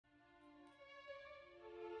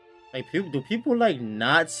Like, do people like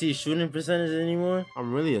not see shooting percentage anymore?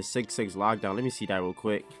 I'm really a 6'6" lockdown. Let me see that real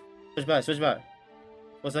quick. Switch back, switch back.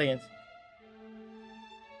 4 seconds.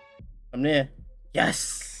 I'm there.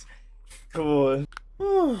 Yes. Come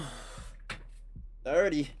on.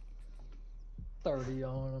 30. 30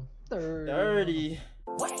 on him. 30. 30.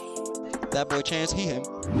 That boy Chance, he him.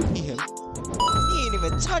 He him. He ain't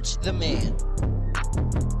even touched the man.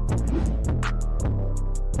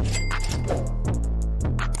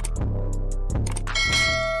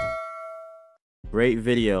 Great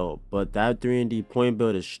video, but that 3D point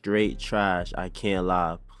build is straight trash. I can't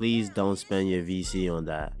lie. Please don't spend your VC on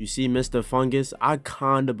that. You see, Mr. Fungus, I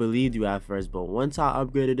kinda believed you at first, but once I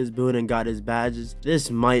upgraded this build and got his badges,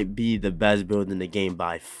 this might be the best build in the game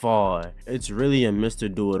by far. It's really a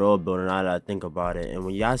Mr. Do-It-All build now that I think about it, and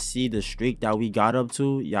when y'all see the streak that we got up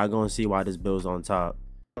to, y'all gonna see why this build's on top.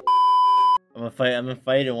 I'm gonna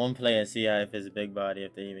fight in one play and see how if it's a big body,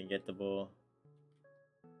 if they even get the ball.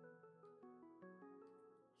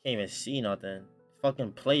 Can't even see nothing.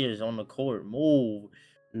 Fucking players on the court. Move.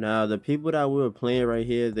 Now, the people that we were playing right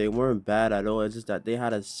here, they weren't bad at all. It's just that they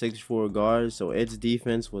had a 6'4" guard, so its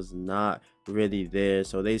defense was not really there.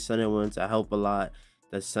 So they center went to help a lot.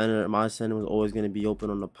 My center was always going to be open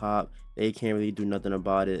on the pop. They can't really do nothing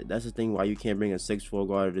about it. That's the thing why you can't bring a 6'4"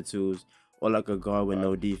 guard to the twos or like a guard with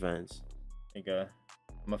no defense. Okay.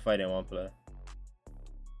 I'm gonna fight in one play.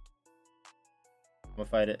 I'm gonna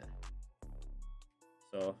fight it.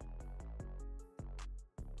 So.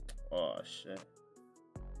 Oh, shit.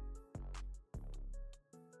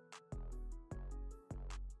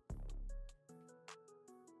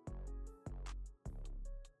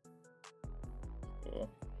 Cool.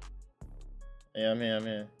 Yeah, I'm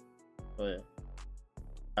here. Play it.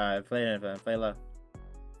 Alright, play it, man. Play left.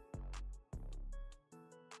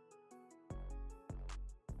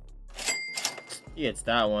 He hits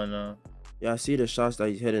that one, though. Yeah, I see the shots that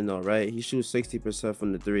he's hitting though, right? He shoots 60%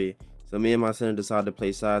 from the 3. So me and my center decided to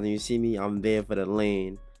play sides, and you see me, I'm there for the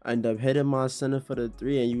lane. I end up hitting my center for the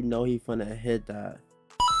 3, and you know he finna hit that.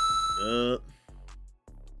 Yup.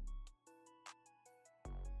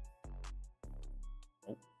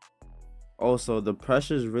 Also, the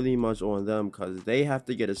pressure is really much on them because they have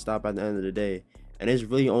to get a stop at the end of the day. And it's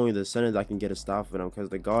really only the center that can get a stop for them because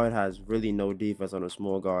the guard has really no defense on a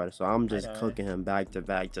small guard. So I'm just cooking him back to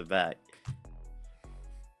back to back.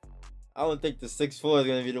 I don't think the 6'4" is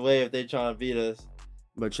gonna be the way if they trying to beat us.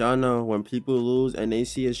 But y'all know when people lose and they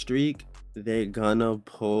see a streak, they're gonna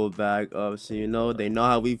pull back up. So you know, they know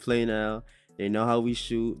how we play now. They know how we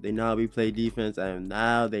shoot. They know how we play defense. And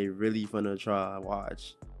now they really finna try.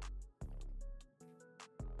 Watch.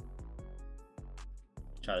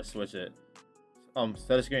 Try to switch it.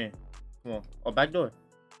 Set a screen. Come on. Oh, back door.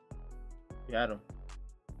 You had him.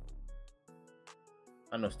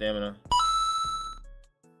 I know stamina.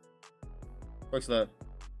 Quick slap.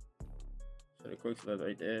 Should have quick slap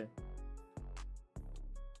right there.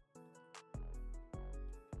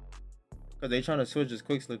 Cause they trying to switch this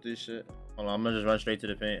quick slip this shit. Hold on, I'm gonna just run straight to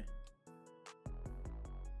the paint.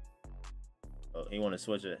 Oh, he wanna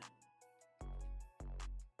switch it.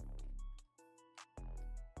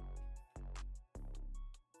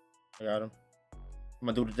 I got him. I'm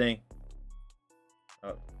gonna do the thing.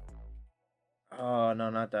 Oh. Oh no,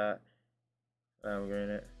 not that. I'm getting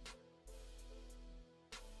it.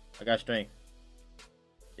 I got strength.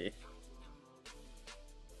 Yeah.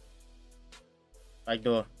 Back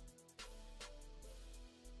door.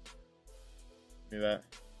 Give me that.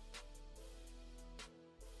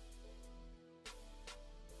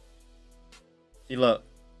 See, look.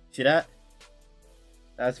 See that?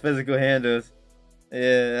 That's physical handles.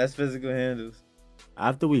 Yeah, that's physical handles.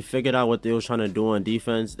 After we figured out what they was trying to do on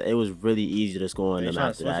defense, it was really easy to score on them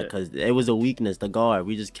after that because it was a weakness, the guard.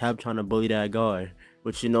 We just kept trying to bully that guard.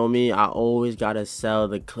 But you know me, I always gotta sell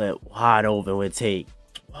the clip wide open with take.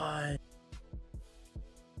 What?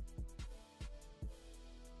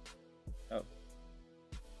 Oh.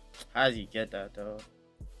 How does he get that though?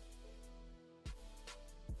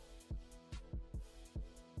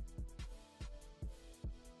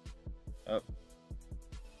 Oh.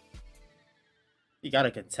 You gotta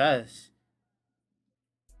contest.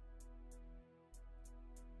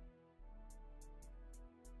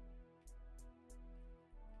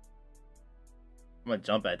 I'm gonna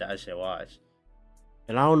jump at that shit, watch.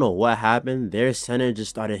 And I don't know what happened. Their center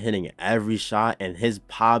just started hitting every shot, and his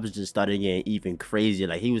pops just started getting even crazier.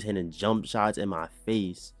 Like, he was hitting jump shots in my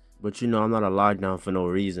face. But you know, I'm not a lockdown for no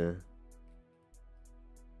reason.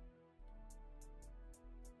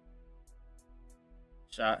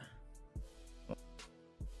 Shot.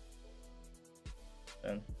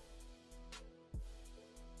 10.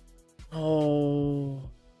 Oh,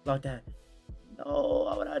 block that. No,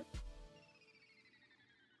 why would I?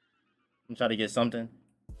 I'm trying to get something.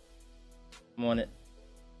 I'm on it.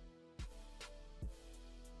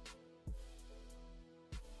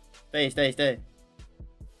 Stay.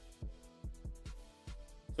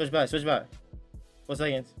 Switch back. 4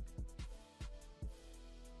 seconds.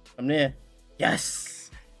 I'm there.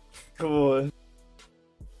 Yes! Come on.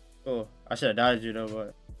 Cool. I should have dodged you though,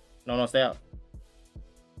 but no, stay out.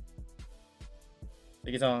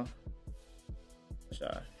 Take your time.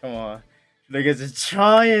 Shot. Come on. Niggas is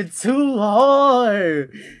trying too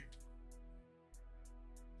hard.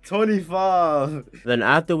 25. Then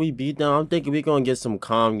after we beat them, I'm thinking we gonna get some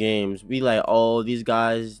calm games. We like, oh, these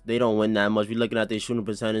guys, they don't win that much. We looking at their shooting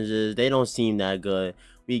percentages. They don't seem that good.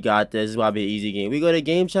 We got this. This is about to be an easy game. We go to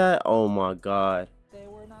game chat. Oh my god. They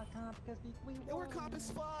were not comp because we They were comp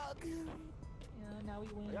as fuck. Yeah, now we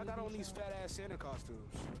win. Y'all got on these fat ass Santa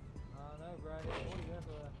costumes. No, bro. I didn't order that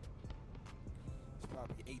for that. It's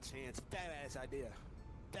probably 8 chance. Fat ass idea.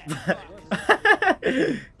 Fat.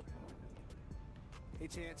 Hey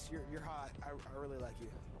Chance, you're hot. I really like you.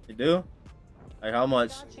 You do? Like how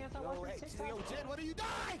much? Chance, I Yo, watched hey, your TikTok. yo, Jen, what are you doing?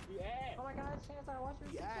 Oh my god, Chance, I watched your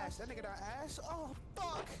You TikTok. ass. That nigga got ass. Oh,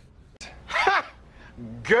 fuck.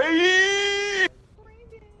 Gay!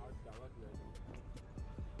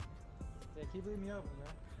 Yeah, keep leaving me open, bro.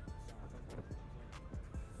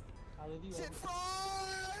 I'll leave you Sit open.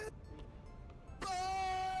 front.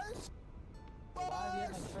 Buzz. Why is he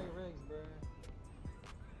acting like Trey Riggs, bro?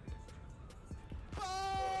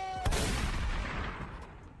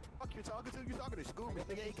 Fuck you talking to? You talking to Scooby,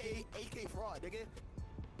 nigga, AK fraud, nigga.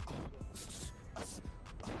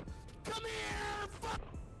 Come here, fuck.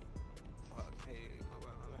 Fuck,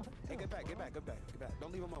 hey, get back.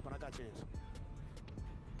 Don't leave him open. I got chance.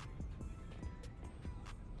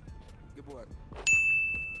 Good boy.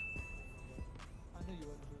 I knew you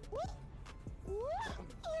wouldn't do it.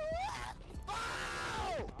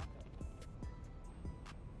 Foul!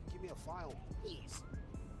 Give me a foul, please.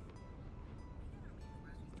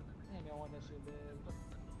 Damn, y'all want that shit bad.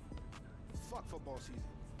 Fuck football season.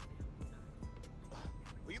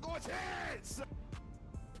 Where you going, Chance?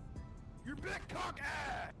 You big cock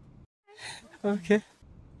ass! Okay.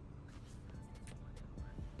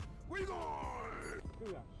 Where you going?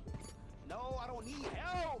 No, I don't need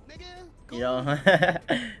help, nigga. Go. Yo. I got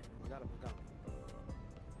him.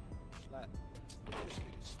 Slap. This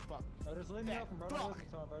nigga's fuck. Bro, just leave me open, bro. Don't listen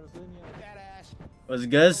to him, bro. Just leave me open. Fat ass. What's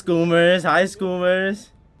good, schoomers? Hi,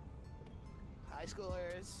 schoomers. High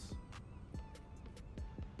schoolers.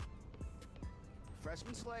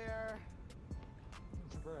 Freshman Slayer.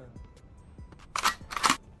 Bro.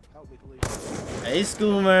 Help me, please. Hey,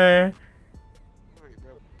 schoomer. Alright,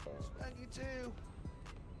 bro. Thank you too.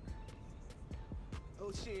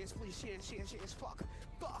 Oh, shit, please, shit. Fuck.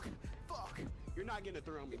 You're not getting a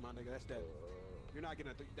three on me, my nigga. That's dead. You're not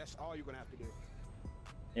getting a three. That's all you're gonna have to do.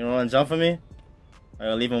 You don't want to jump for me? I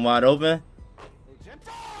gotta leave him wide open. Hey, Jen.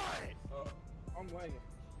 I'm lagging.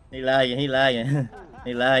 He lagging.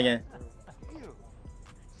 He lagging. Damn.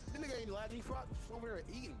 This nigga ain't lagging. He's over there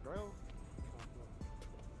eating, bro.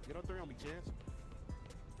 Get on three on me, Chance.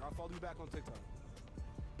 I'll follow you back on TikTok.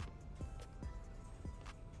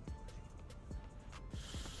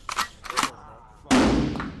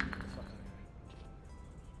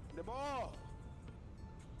 The ball.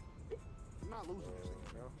 I'm not losing this thing,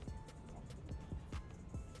 bro.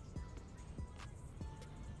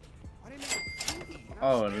 Why didn't they shoot me?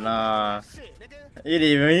 Oh, nah. Shit, nigga. You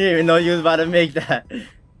didn't even know you was about to make that.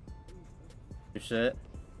 Shit.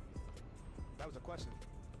 That was a question.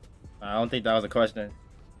 I don't think that was a question.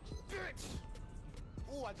 Bitch!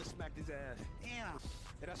 Oh, I just smacked his ass. Damn.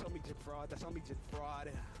 Yeah, that's on me, Jit Fraud.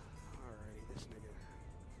 Alrighty, this nigga.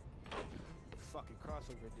 Fucking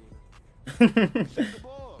crossover demon.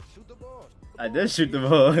 Shoot the ball. I did shoot the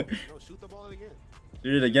ball. No, shoot the ball again.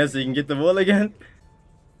 Shoot it again so you can get the ball again.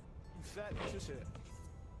 You fat piece of shit.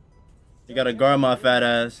 You gotta guard my fat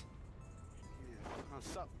ass.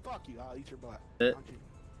 Yeah, fuck you, I'll eat your butt. Shit.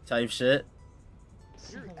 Type shit.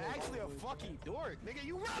 You're actually a fucking dork, nigga.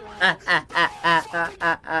 You run.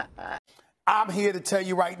 I'm here to tell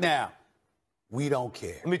you right now, we don't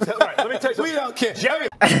care. Let me tell you something. We don't care. Jerry.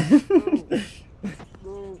 You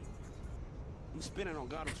spinning on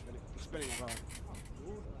God, I'm spinning. I'm spinning on God.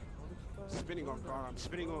 Spinning on God, I'm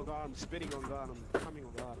spinning on God, I'm spinning on God, I'm coming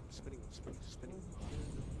on God, I'm spinning.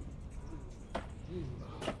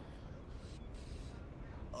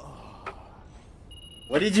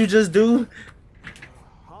 What did you just do?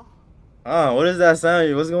 Huh? What is that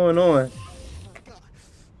sound? What's going on?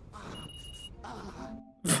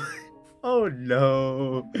 Oh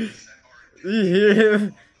no. Did you hear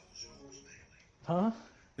him? Huh?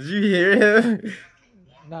 Did you hear him?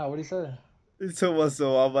 Nah, what'd he say? He told us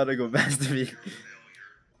so. I'm about to go masturbate.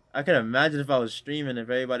 I can imagine if I was streaming, if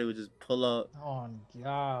everybody would just pull up. Oh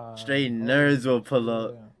God. Straight nerds will pull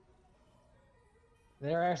up.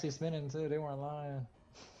 They were actually spinning too. They weren't lying.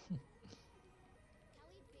 I'm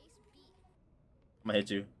gonna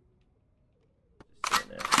hit you. Just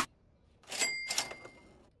sitting there.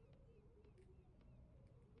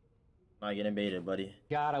 Not getting baited, buddy.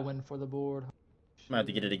 God, I went for the board. Might have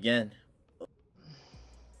to get it again.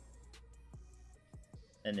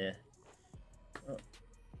 And then, what's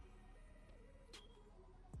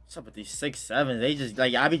up with these 6'7"s? They just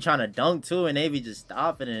like I be trying to dunk too, and they be just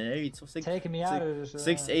stopping and they be taking me out of this.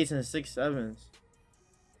 6'8" and 6'7"s.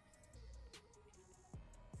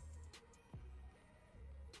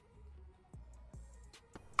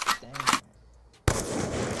 Damn.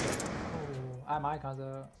 Oh, I have my icons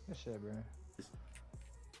out. Good shit, bro.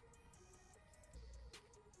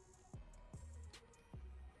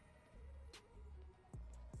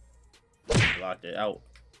 Locked it out.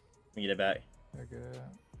 Let me get it back. They're good.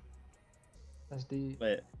 That's deep.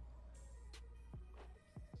 Wait.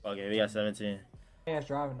 Okay, we got 17. Yeah, it's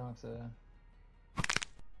driving dunks.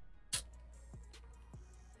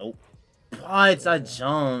 Nope. What? I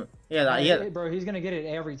jumped. Yeah, Hey, bro, he's gonna get it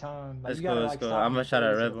every time. Like, That's you gotta, cool. like, That's cool. stop I'm gonna try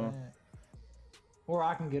to him. rip him. Or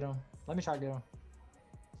I can get him. Let me try to get him.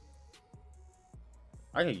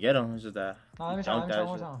 I could get him. It's just that. No, let me try one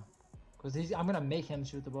more time. Cause I'm gonna make him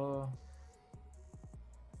shoot the ball.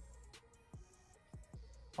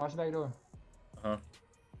 Watch the back door. Uh-huh.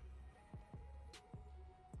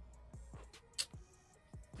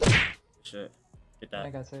 Shit. Get that. I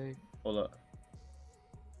gotta take. Hold up.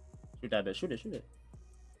 Shoot that bitch. Shoot it. Shoot it.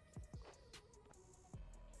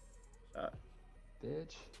 Shot.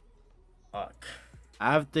 Bitch. Fuck.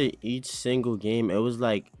 After each single game, it was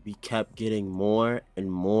like we kept getting more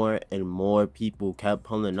and more and more people kept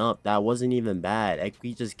pulling up. That wasn't even bad. Like,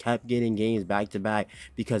 we just kept getting games back to back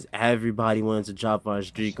because everybody wanted to drop our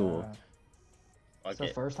streak goal. It's the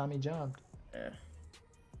first time he jumped. Yeah.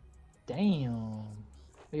 Damn.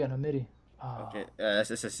 We got no midi. Oh. Okay. It's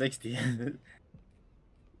a 60. He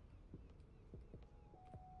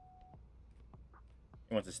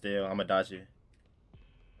wants to steal. I'm gonna dodge you.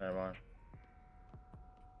 Never mind.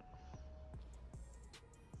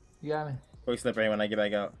 You got me. Quick slip right when I get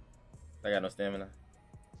back out. I got no stamina.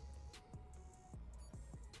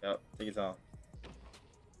 Yep, take your time.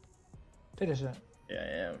 Take this shit. Yeah,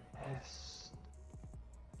 I am. Yes.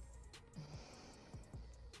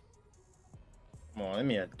 Come on, let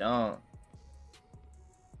me a dunk.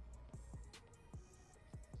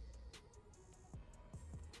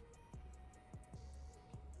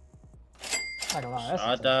 I'm not gonna lie, that's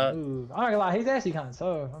Shot a that. tough move. I'm not gonna lie, he's actually kind of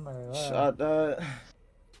tough. I'm not gonna lie. Shot that.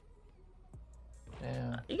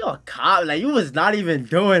 Damn. You got caught. Like, you was not even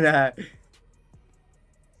doing that.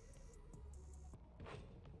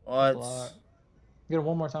 What? Block. Get it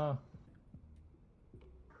one more time.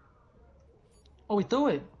 Oh, we threw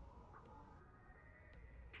it.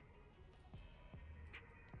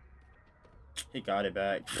 He got it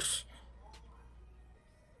back.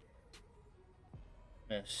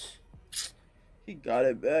 Yes. He got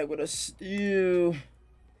it back with a steal.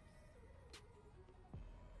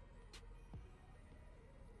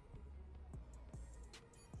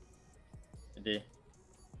 D.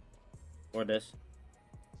 Or this.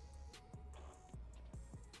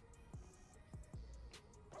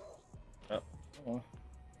 Oh.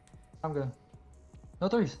 I'm good. No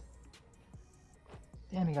threes.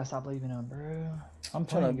 Damn, you gotta stop leaving him, bro. I'm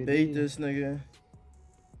Trying to good bait D. this nigga.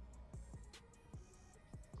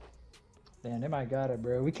 Damn, they might got it,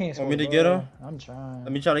 bro. We can't score. Want me to ball. get him? I'm trying.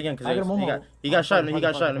 Let me try it again, cause I get him one more. he got shot. He got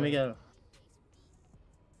fuck, shot. fuck, Let me fuck. get him.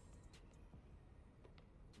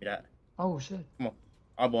 Give me that. Oh shit. Come on.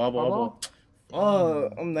 Eyeball. Oh,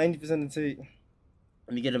 I'm 90% of tape.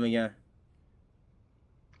 Let me get him again.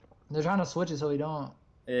 They're trying to switch it so he don't.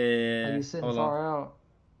 Yeah. Like he's sitting Hold far on. out.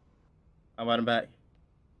 I'm about him back.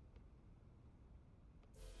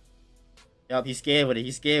 Yup, he's scared with it.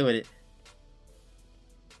 He's scared with it.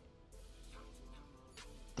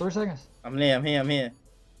 3 seconds. I'm here.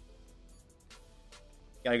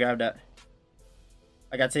 Gotta grab that.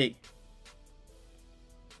 I got take.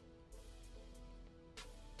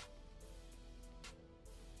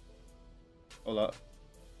 Hold up.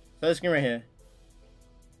 Set the screen right here.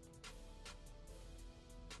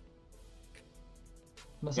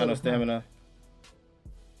 Got no stamina.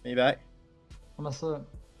 Me back. I'm gonna slip.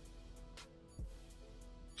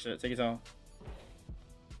 Shit, take your time.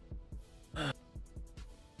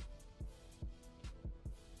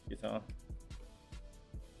 Your time.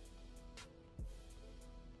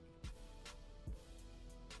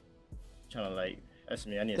 Trying to like, that's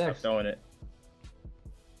me. I need to Dex. stop throwing it.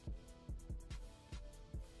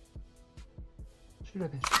 Shoot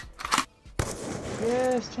that bitch.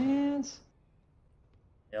 Yes, chance.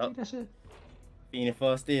 Yep. Shoot that shit. Fiending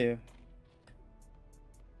for a steal.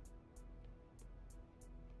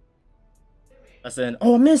 I said,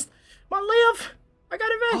 oh, I missed my layup. I got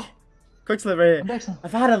it back. Quick slip right I'm here. Dexing.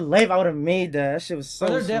 If I had a layup, I would have made that. That shit was so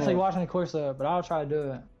Bro, they're definitely small. watching the course up, but I'll try to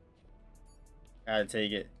do it. Gotta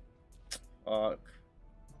take it. Fuck.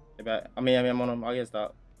 Get back. I mean, I'm on him. I'll get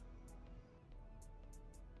stopped.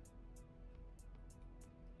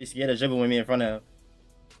 You scared to dribble with me in front of him.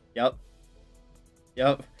 Yup.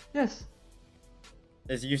 Yup. Yes.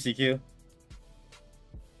 It's UCQ.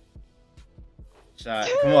 Shot.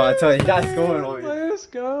 Come on, I tell you, that's going on. Let's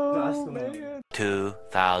go, That's going man.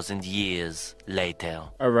 2,000 years later.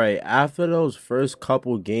 All right, after those first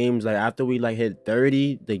couple games, like after we like hit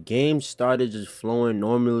 30, the game started just flowing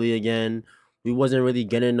normally again. We wasn't really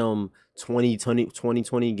getting them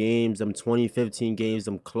 2020 games, them 2015 games,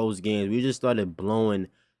 them close games. We just started blowing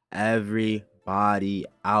everybody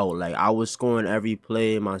out. Like I was scoring every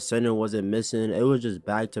play, my center wasn't missing. It was just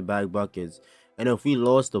back-to-back buckets. And if we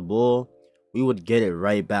lost the ball, we would get it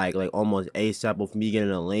right back, like almost ASAP with me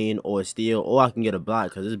getting a lane or a steal, or I can get a block,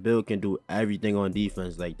 because this build can do everything on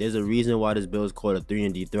defense. Like, there's a reason why this build is called a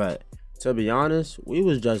 3-and-D threat. To be honest, we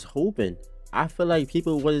was just hooping. I feel like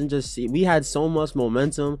people wasn't just see. We had so much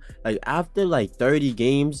momentum. Like, after like 30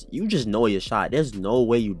 games, you just know your shot. There's no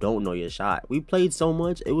way you don't know your shot. We played so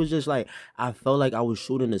much, it was just like, I felt like I was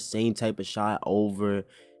shooting the same type of shot over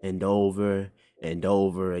and over and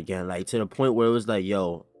over again. Like, to the point where it was like,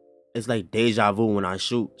 yo, it's like deja vu when I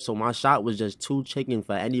shoot. So my shot was just too chicken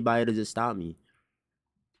for anybody to just stop me.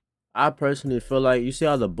 I personally feel like, you see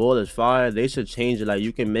how the ball is fire? They should change it. Like,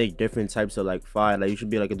 you can make different types of like fire. Like, you should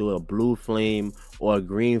be like do a blue flame or a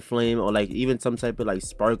green flame, or like even some type of like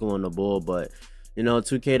sparkle on the ball. But you know,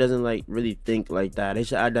 2K doesn't like really think like that. They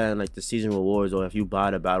should add that in like the season rewards, or if you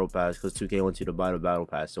buy the battle pass, because 2K wants you to buy the battle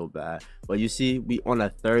pass so bad. But you see, we on a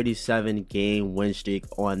 37 game win streak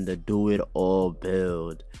on the do it all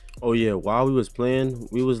build. Oh yeah, while we was playing,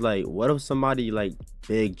 we was like, what if somebody like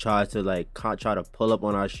big tries to like try to pull up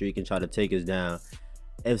on our streak and try to take us down?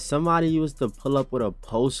 If somebody was to pull up with a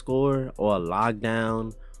post score or a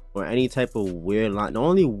lockdown or any type of weird line, the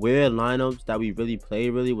only weird lineups that we really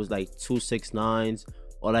played really was like 2-6-9s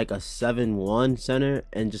or like a 7-1 center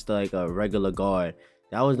and just like a regular guard.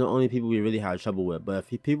 That was the only people we really had trouble with. But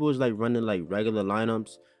if people was like running like regular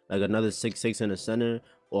lineups, like another 6-6 in the center,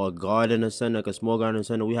 or a guard in the center, like a small guard in the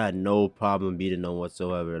center, we had no problem beating them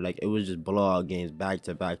whatsoever. Like, it was just blowout games back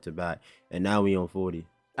to back to back. And now we on 40.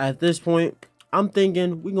 At this point, I'm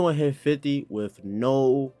thinking we gonna hit 50 with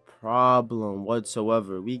no problem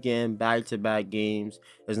whatsoever. We getting back to back games.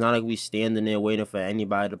 It's not like we standing there waiting for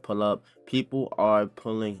anybody to pull up. People are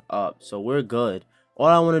pulling up, so we're good. All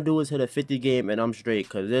I want to do is hit a 50 game and I'm straight,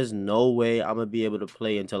 because there's no way I'm going to be able to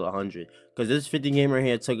play until 100. Because this 50 game right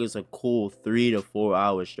here took us a cool 3 to 4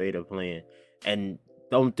 hours straight of playing. And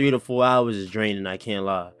them 3 to 4 hours is draining, I can't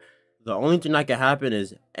lie. The only thing that can happen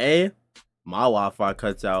is A, my Wi-Fi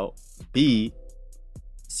cuts out, B,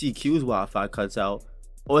 CQ's Wi-Fi cuts out,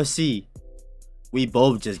 or C, we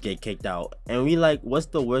both just get kicked out. And we like, what's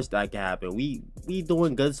the worst that can happen? We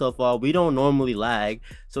doing good so far. We don't normally lag,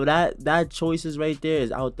 so that choices right there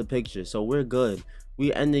is out the picture. So we're good.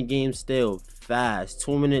 We end the game still fast.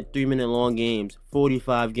 2-minute, 3-minute long games.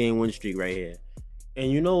 45 game win streak right here.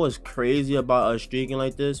 And you know what's crazy about us streaking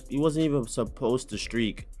like this? We wasn't even supposed to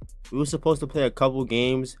streak. We were supposed to play a couple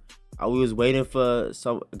games. We was waiting for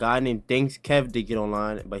some guy named Thanks Kev to get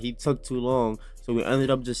online, but he took too long. So we ended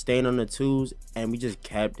up just staying on the 2s, and we just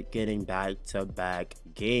kept getting back-to-back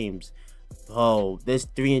games. Oh, this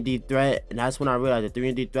 3-and-D threat, and that's when I realized the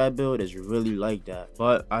 3-and-D threat build is really like that.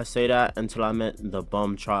 But I say that until I met the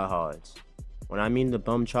bum tryhards. When I mean the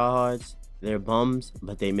bum tryhards, they're bums,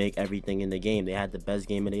 but they make everything in the game. They had the best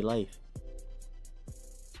game of their life.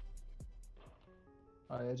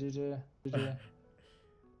 Oh yeah, GG. GG.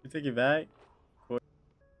 You take it back?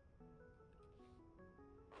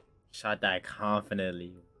 Shot that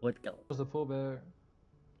confidently. What the? Was the pullback?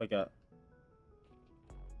 Wake up.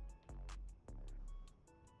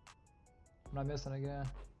 I'm not missing again.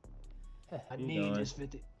 I Keep need going. this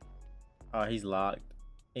 50. Oh, he's locked.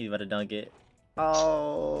 He's about to dunk it.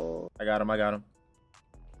 Oh. I got him.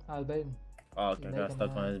 I was baiting. Oh, okay. I got making stuck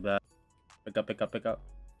on that. his back. Pick up. Oh,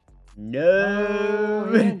 No.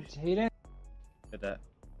 he didn't. Get that.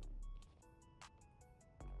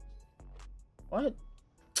 What?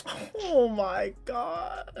 Oh my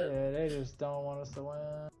god. Yeah, they just don't want us to win.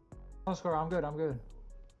 Don't score. I'm good.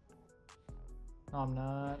 No, I'm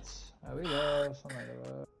not. Oh, we lost. I'm not gonna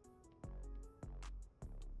lie.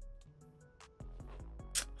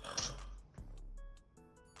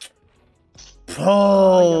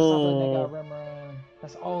 Oh, you gotta stop letting that guy run.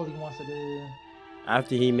 That's all he wants to do.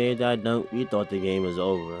 After he made that dunk, we thought the game was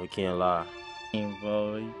over. I can't lie.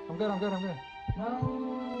 Boy. I'm good.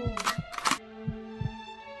 No.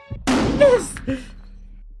 Yes!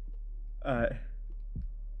 Alright.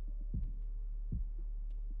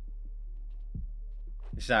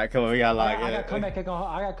 Shot, come on, we got lock. I got comeback kick on.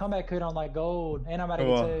 I got comeback kick on like gold, and I'm about to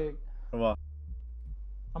get tagged. Come on.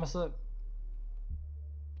 I'm a slip.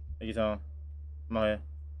 Take your time. Come on here.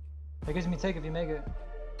 It gives me take if you make it.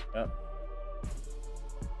 Yep.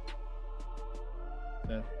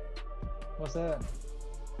 Yeah. What's that?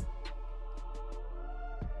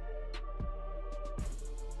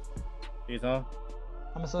 Take your time.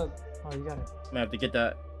 I'm a slip. Oh, you got it. I'm gonna have to get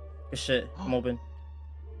that. Good shit. I'm open.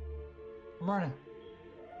 I'm running.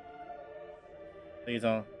 Take your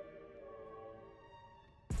time.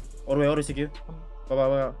 All the way, CQ. Bye.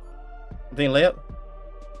 I'm thinking layup.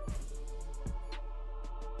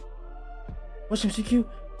 Watch him, CQ.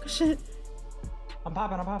 Good shit. I'm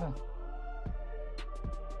popping.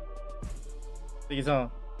 Take your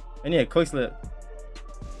time. I need a quick slip.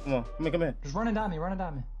 Come here. Just run and dime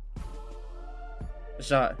me. Good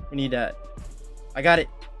shot. We need that. I got it.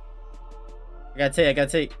 I gotta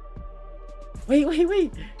take. Wait.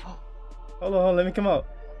 Hold on. Let me come out.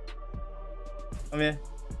 I'm here.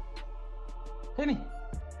 Hit me.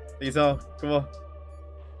 Take your time. Come on.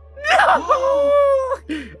 No!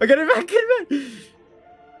 I got it back.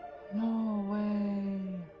 No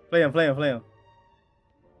way. Play him.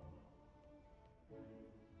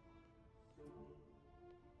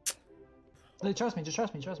 Hey, trust me.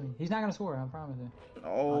 He's not gonna score, I promise you.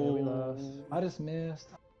 Oh, yeah, we lost. I just missed.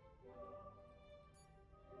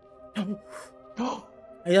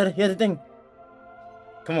 He had the thing.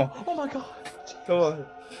 Come on. Oh my god. Come on.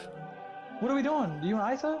 What are we doing? Do you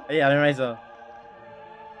want ISO? Yeah, I'm in ISO.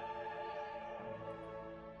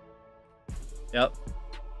 Yep.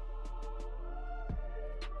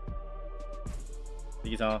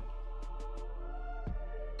 Take your time.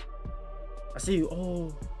 I see you.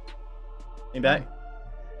 Oh. Ain't back.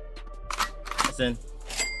 That's in.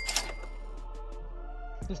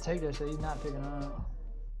 Just take that shit. He's not picking up.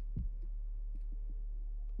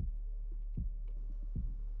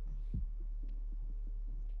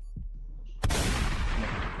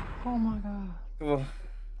 Oh my god. Come on.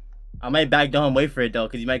 I might back down and wait for it though,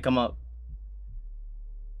 cause he might come up.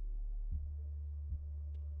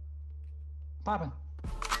 Popping.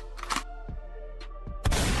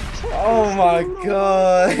 Oh my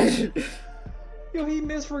god. Yo, he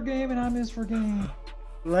missed for game and I missed for game.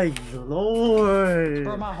 Like, Lord.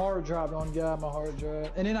 Bro, my heart dropped on God, my heart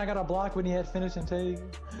dropped. And then I got a block when he had finish and take.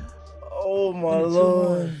 Oh my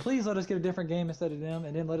Lord. Please let us get a different game instead of them,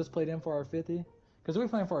 and then let us play them for our 50. Because if we're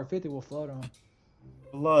playing for our 50, we'll float them.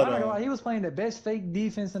 I'm not gonna lie, he was playing the best fake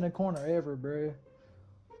defense in the corner ever, bro.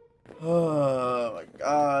 Oh my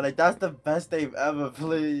god, like that's the best they've ever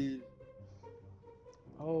played.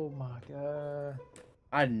 Oh my god.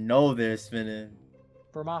 I know they're spinning.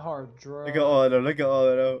 For my heart dropped. Look at all of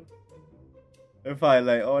them. They're probably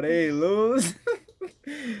like, oh, they ain't lose.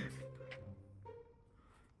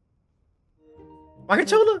 My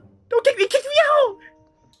controller! Don't kick me! It kicked me out!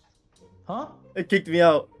 Huh? It kicked me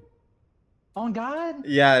out. On God?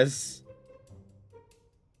 Yes.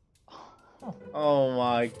 Oh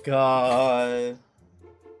my god.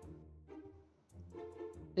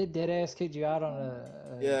 It dead ass kicked you out on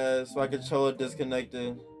a... Yes, my controller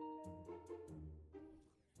disconnected.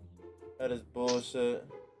 That is bullshit.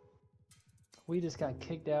 We just got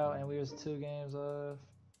kicked out and we was 2 games off.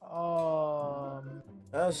 Oh.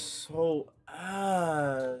 That's so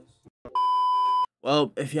ass.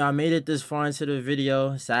 Well, if y'all made it this far into the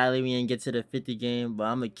video, sadly we didn't get to the 50 game, but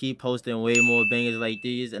I'm gonna keep posting way more bangers like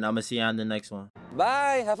these, and I'm gonna see y'all in the next one.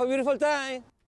 Bye, have a beautiful time.